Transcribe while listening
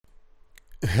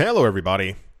Hello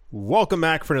everybody, welcome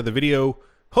back for another video.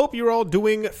 Hope you're all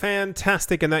doing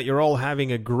fantastic and that you're all having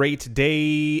a great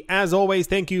day. As always,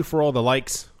 thank you for all the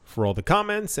likes, for all the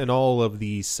comments, and all of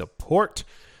the support.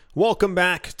 Welcome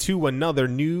back to another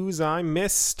News I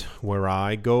Missed, where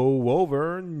I go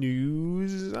over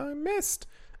news I missed.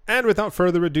 And without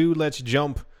further ado, let's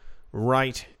jump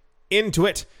right into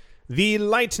it. The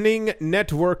Lightning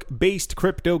Network-based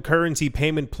cryptocurrency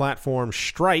payment platform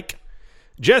Strike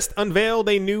just unveiled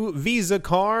a new Visa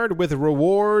card with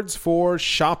rewards for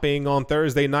shopping on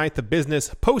Thursday night. The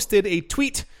business posted a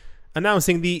tweet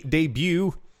announcing the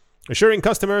debut, assuring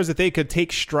customers that they could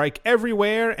take Strike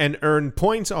everywhere and earn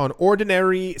points on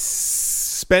ordinary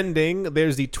spending.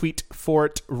 There's the tweet for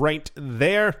it right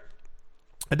there.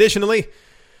 Additionally,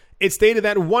 it stated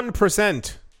that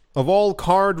 1% of all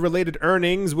card-related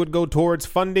earnings would go towards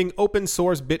funding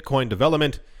open-source Bitcoin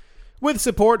development. With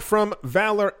support from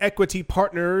Valor Equity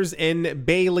Partners and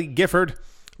Bailey Gifford,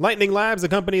 Lightning Labs, a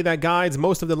company that guides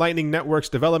most of the Lightning Network's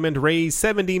development, raised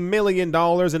 $70 million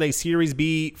in a Series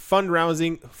B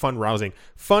fundraising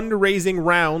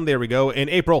round, in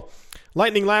April.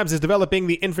 Lightning Labs is developing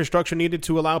the infrastructure needed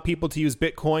to allow people to use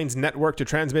Bitcoin's network to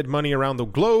transmit money around the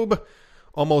globe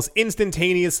almost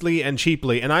instantaneously and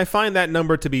cheaply. And I find that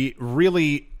number to be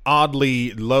really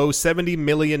oddly low. $70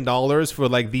 million for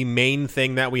like the main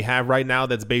thing that we have right now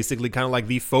that's basically kind of like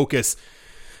the focus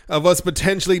of us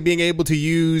potentially being able to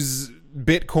use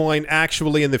Bitcoin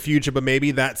actually in the future, but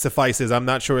maybe that suffices. I'm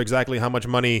not sure exactly how much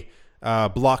money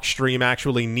Blockstream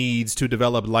actually needs to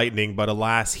develop Lightning, but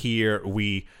alas, here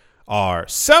we are.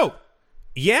 So,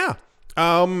 yeah,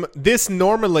 this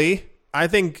normally, I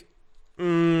think,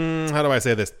 how do I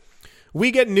say this? We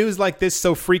get news like this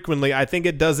so frequently, I think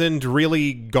it doesn't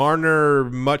really garner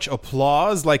much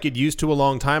applause like it used to a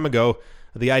long time ago.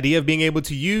 The idea of being able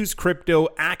to use crypto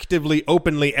actively,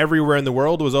 openly everywhere in the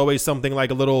world was always something like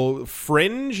a little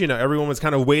fringe. You know, everyone was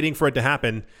kind of waiting for it to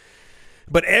happen.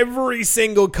 But every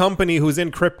single company who's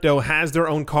in crypto has their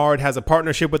own card, has a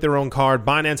partnership with their own card.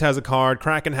 Binance has a card.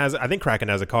 Kraken has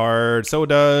a card. So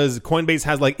does Coinbase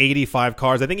has like 85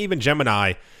 cards. I think even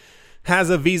Gemini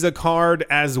has a Visa card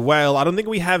as well. I don't think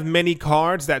we have many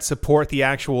cards that support the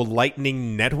actual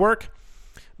Lightning Network.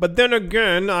 But then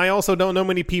again, I also don't know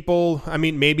many people, I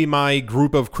mean, maybe my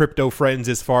group of crypto friends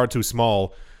is far too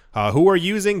small, who are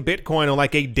using Bitcoin on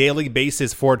like a daily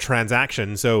basis for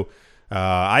transactions. So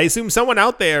I assume someone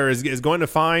out there is going to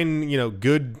find,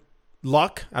 good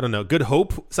luck, good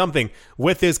hope, something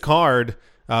with this card,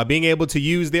 being able to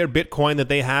use their Bitcoin that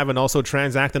they have and also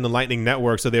transact in the Lightning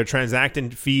Network. So their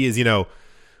transaction fee is,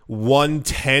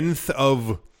 1/10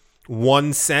 of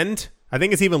 1 cent. I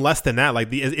think it's even less than that. Like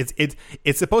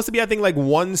it's supposed to be, I think, like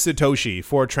 1 Satoshi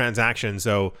for a transaction.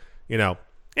 So,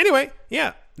 anyway,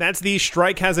 yeah, that's the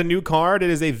Strike has a new card. It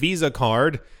is a Visa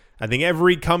card. I think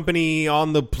every company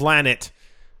on the planet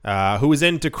who is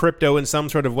into crypto in some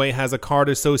sort of way has a card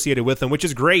associated with them, which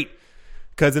is great.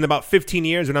 Because in about 15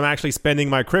 years, when I'm actually spending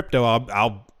my crypto,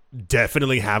 I'll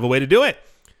definitely have a way to do it.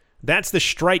 That's the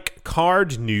Strike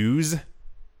card news.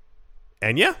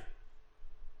 And yeah,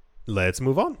 let's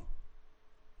move on.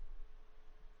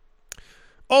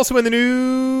 Also in the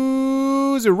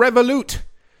news, Revolut,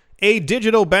 a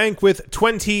digital bank with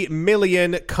 20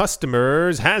 million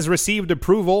customers, has received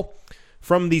approval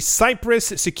from the Cyprus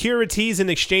Securities and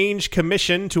Exchange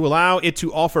Commission to allow it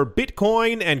to offer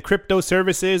Bitcoin and crypto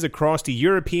services across the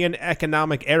European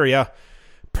Economic Area,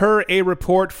 per a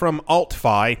report from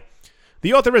AltFi.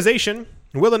 The authorization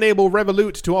will enable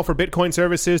Revolut to offer Bitcoin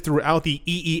services throughout the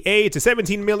EEA to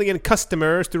 17 million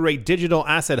customers through a digital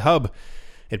asset hub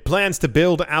it plans to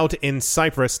build out in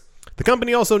Cyprus. The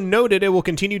company also noted it will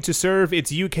continue to serve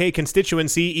its UK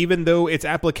constituency, even though its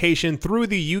application through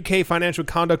the UK Financial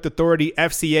Conduct Authority,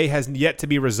 FCA, has yet to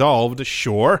be resolved.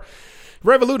 Sure.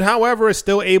 Revolut, however, is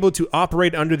still able to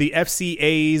operate under the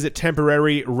FCA's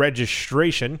temporary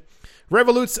registration.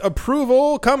 Revolut's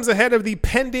approval comes ahead of the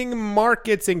pending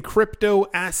markets in crypto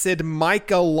asset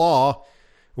MiCA law,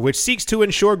 which seeks to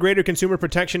ensure greater consumer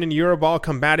protection in Europe while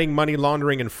combating money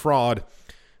laundering and fraud.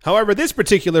 However, this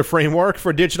particular framework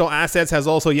for digital assets has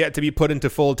also yet to be put into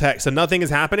full text. So nothing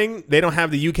is happening. They don't have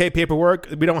the UK paperwork.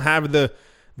 We don't have the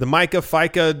MiCA,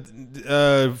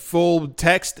 FICA full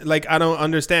text. Like, I don't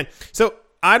understand. So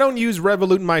I don't use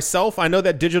Revolut myself. I know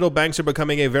that digital banks are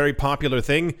becoming a very popular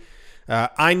thing.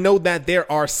 I know that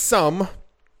there are some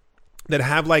that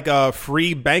have like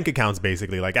free bank accounts,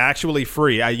 basically, like actually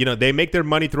free. They make their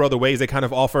money through other ways. They kind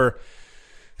of offer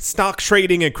stock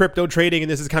trading and crypto trading, and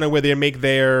this is kind of where they make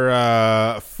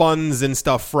their funds and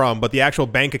stuff from. But the actual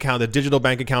bank account, the digital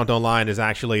bank account online, is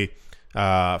actually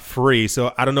free.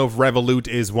 So I don't know if Revolut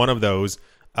is one of those.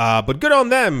 But good on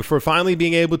them for finally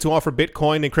being able to offer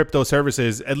Bitcoin and crypto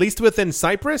services, at least within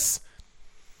Cyprus.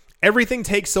 Everything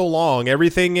takes so long.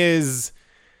 Everything is...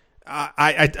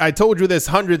 I told you this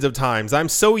hundreds of times. I'm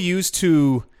so used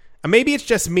to... Maybe it's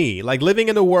just me, like living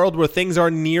in a world where things are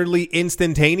nearly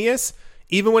instantaneous,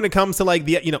 even when it comes to like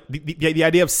the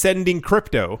idea of sending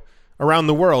crypto around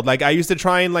the world. Like I used to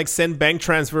try and like send bank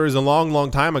transfers a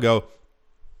long time ago,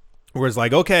 where it's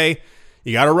like, okay,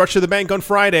 you got to rush to the bank on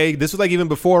Friday. This was like even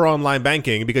before online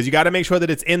banking, because you got to make sure that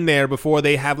it's in there before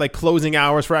they have like closing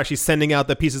hours for actually sending out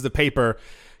the pieces of paper.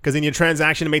 Because in your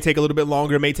transaction, it may take a little bit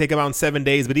longer. It may take about 7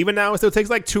 days. But even now, it still takes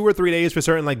like 2 or 3 days for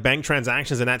certain like bank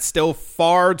transactions. And that's still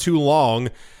far too long.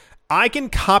 I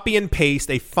can copy and paste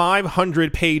a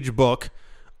 500-page book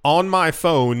on my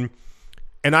phone.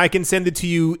 And I can send it to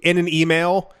you in an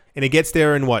email. And it gets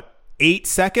there in, 8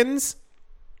 seconds?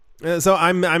 So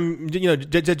I'm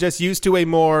just used to a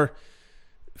more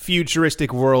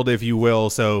futuristic world, if you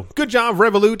will. So good job,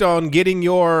 Revolut, on getting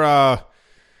your...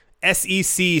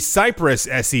 SEC, Cyprus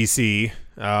SEC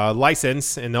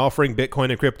license and offering Bitcoin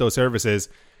and crypto services.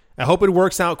 I hope it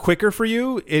works out quicker for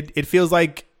you. It feels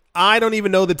like, I don't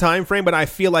even know the time frame, but I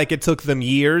feel like it took them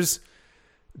years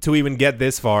to even get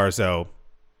this far. So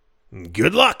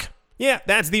good luck. Yeah,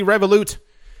 that's the Revolut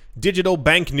digital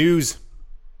bank news.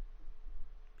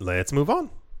 Let's move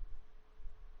on.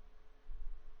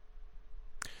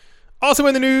 Also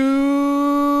in the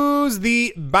news,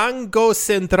 the Banco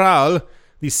Central,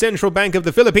 the Central Bank of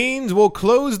the Philippines, will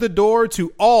close the door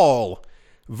to all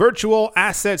virtual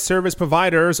asset service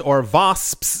providers, or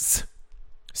VASPs,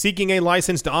 seeking a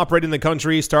license to operate in the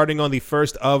country starting on the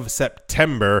 1st of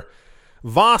September.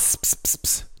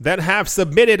 VASPs that have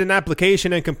submitted an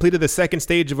application and completed the second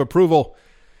stage of approval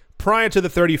prior to the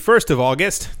 31st of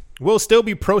August will still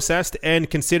be processed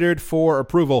and considered for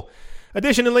approval.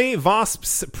 Additionally,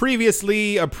 VASPs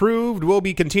previously approved will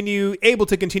be able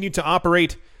to continue to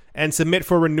operate and submit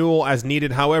for renewal as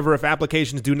needed. However, if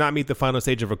applications do not meet the final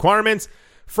stage of requirements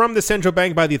from the central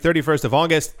bank by the 31st of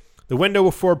August, the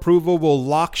window for approval will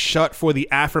lock shut for the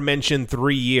aforementioned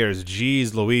 3 years.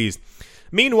 Jeez Louise.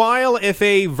 Meanwhile, if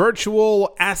a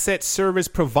virtual asset service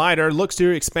provider looks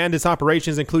to expand its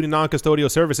operations, including non-custodial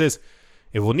services,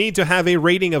 it will need to have a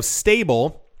rating of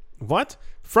stable,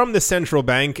 from the central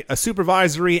bank. A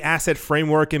supervisory asset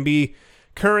framework can be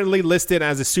currently listed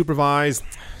as a supervised.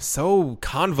 So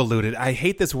convoluted. I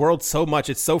hate this world so much.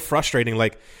 It's so frustrating.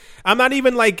 Like, I'm not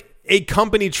even like a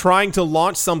company trying to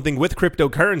launch something with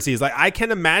cryptocurrencies. Like, I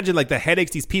can imagine like the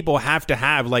headaches these people have to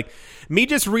have. Like, me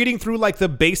just reading through like the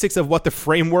basics of what the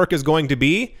framework is going to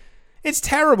be, it's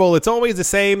terrible. It's always the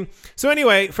same. So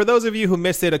anyway, for those of you who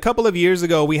missed it, a couple of years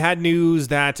ago, we had news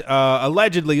that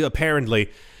apparently,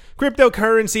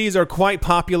 cryptocurrencies are quite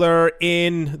popular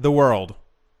in the world.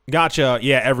 Gotcha.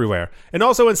 Yeah, everywhere. And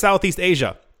also in Southeast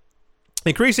Asia.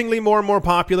 Increasingly more and more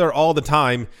popular all the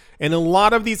time. And a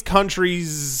lot of these countries'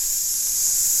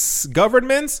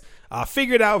 governments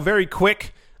figured out very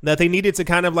quick that they needed to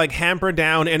kind of like hamper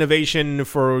down innovation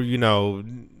for,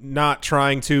 not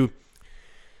trying to...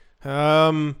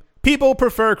 people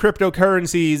prefer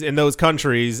cryptocurrencies in those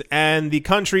countries, and the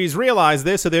countries realize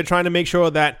this, so they're trying to make sure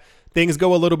that things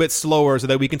go a little bit slower so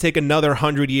that we can take another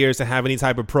 100 years to have any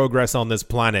type of progress on this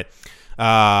planet.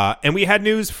 And we had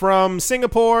news from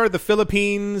Singapore, the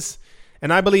Philippines,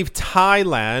 and I believe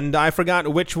Thailand. I forgot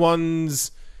which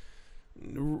one's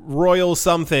royal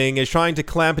something is trying to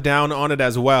clamp down on it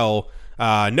as well.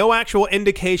 No actual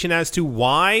indication as to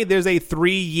why there's a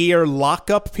 3-year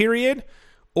lockup period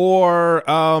or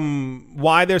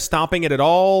why they're stopping it at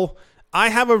all. I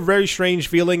have a very strange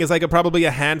feeling. It's like probably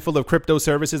a handful of crypto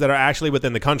services that are actually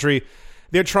within the country.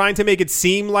 They're trying to make it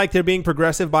seem like they're being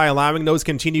progressive by allowing those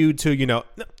continue to,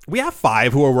 we have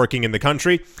 5 who are working in the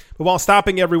country, but while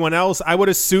stopping everyone else, I would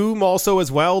assume also as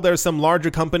well, there's some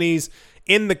larger companies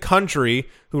in the country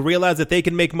who realize that they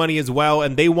can make money as well,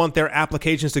 and they want their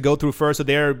applications to go through first, so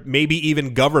they're maybe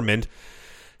even government.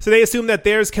 So they assume that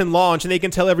theirs can launch, and they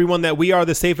can tell everyone that we are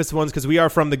the safest ones because we are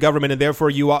from the government, and therefore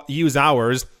you use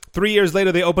ours. 3 years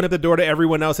later, they open up the door to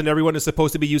everyone else, and everyone is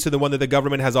supposed to be used to the one that the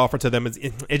government has offered to them.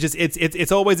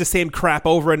 It's always the same crap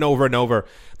over and over and over.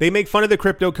 They make fun of the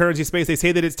cryptocurrency space. They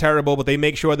say that it's terrible, but they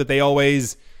make sure that they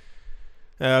always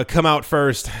come out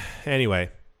first. Anyway,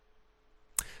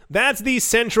 that's the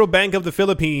Central Bank of the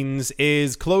Philippines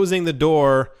is closing the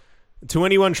door to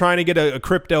anyone trying to get a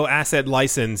crypto asset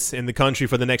license in the country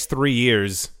for the next 3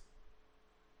 years.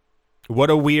 What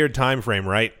a weird time frame,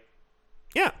 right?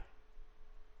 Yeah.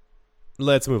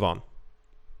 Let's move on.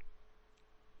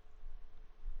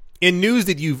 In news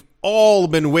that you've all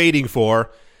been waiting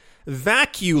for.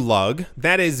 Vaculug,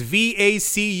 that is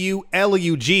VACULUG,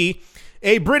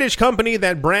 a British company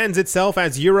that brands itself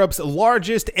as Europe's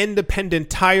largest independent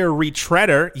tire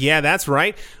retreader, yeah, that's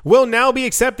right, will now be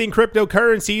accepting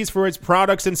cryptocurrencies for its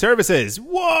products and services.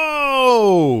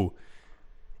 Whoa!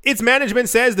 Its management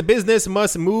says the business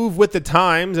must move with the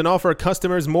times and offer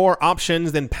customers more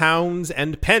options than pounds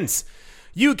and pence.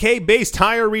 UK-based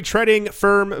tire retreading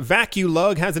firm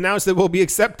Vaculug has announced it will be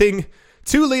accepting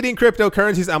 2 leading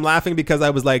cryptocurrencies. I'm laughing because I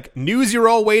was like, news you're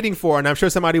all waiting for, and I'm sure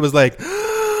somebody was like,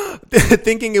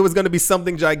 thinking it was going to be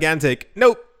something gigantic.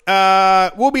 Nope.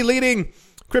 We'll be accepting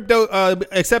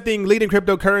leading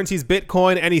cryptocurrencies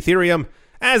Bitcoin and Ethereum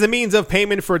as a means of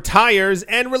payment for tires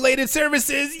and related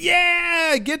services.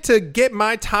 Yeah, get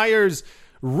my tires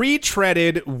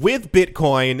retreaded with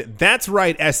Bitcoin. That's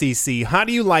right, SEC. How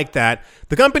do you like that?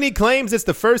 The company claims it's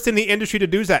the first in the industry to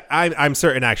do that. I'm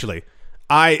certain, actually.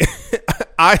 I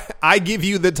give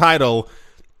you the title.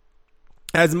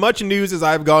 As much news as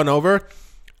I've gone over,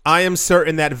 I am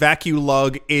certain that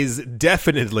Vaculug is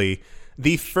definitely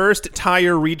the first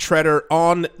tire retreader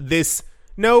on this,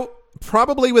 no,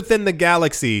 probably within the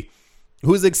galaxy,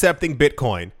 who's accepting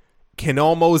Bitcoin. Can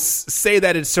almost say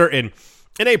that it's certain.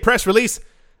 In a press release,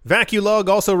 Vaculug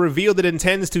also revealed it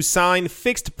intends to sign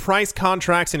fixed price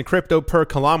contracts in crypto per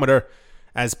kilometer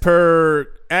as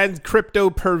crypto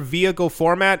per vehicle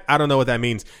format. I don't know what that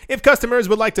means. If customers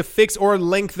would like to fix or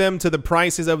link them to the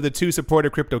prices of the 2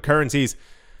 supported cryptocurrencies.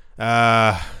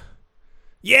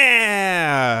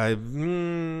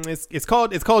 It's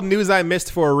called news I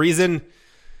missed for a reason.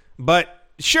 But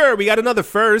sure, we got another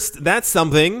first. That's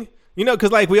something,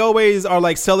 because like we always are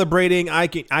like celebrating. I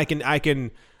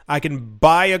can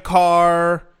buy a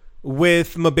car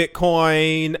with my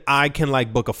Bitcoin. I can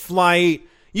like book a flight.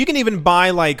 You can even buy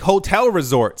like hotel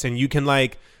resorts, and you can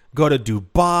like go to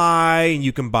Dubai, and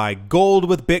you can buy gold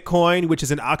with Bitcoin, which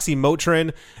is an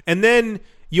oxymoron. And then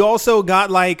you also got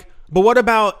like, but what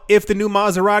about if the new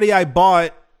Maserati I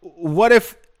bought, what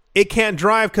if it can't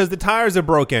drive because the tires are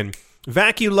broken?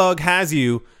 Vaculug has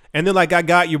you, and they're like, I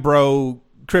got you, bro,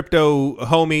 crypto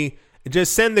homie.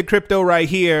 Just send the crypto right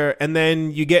here, and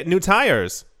then you get new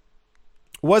tires.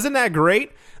 Wasn't that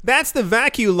great? That's the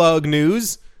Vaculug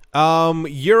news.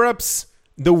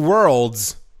 The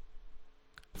world's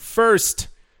first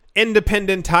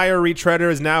independent tire retreader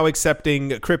is now accepting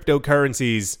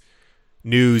cryptocurrencies.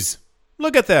 News.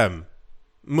 Look at them.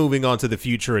 Moving on to the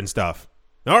future and stuff.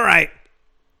 All right.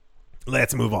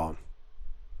 Let's move on.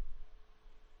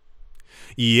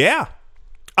 Yeah.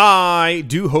 I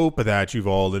do hope that you've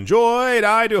all enjoyed.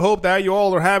 I do hope that you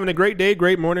all are having a great day,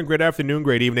 great morning, great afternoon,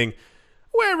 great evening.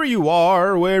 Wherever you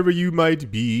are, wherever you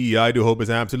might be, I do hope it's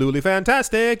absolutely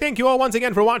fantastic. Thank you all once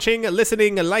again for watching,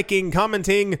 listening, liking,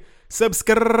 commenting,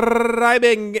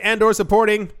 subscribing, and or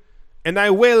supporting. And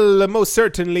I will most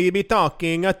certainly be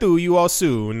talking to you all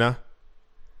soon.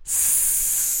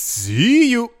 See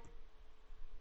you.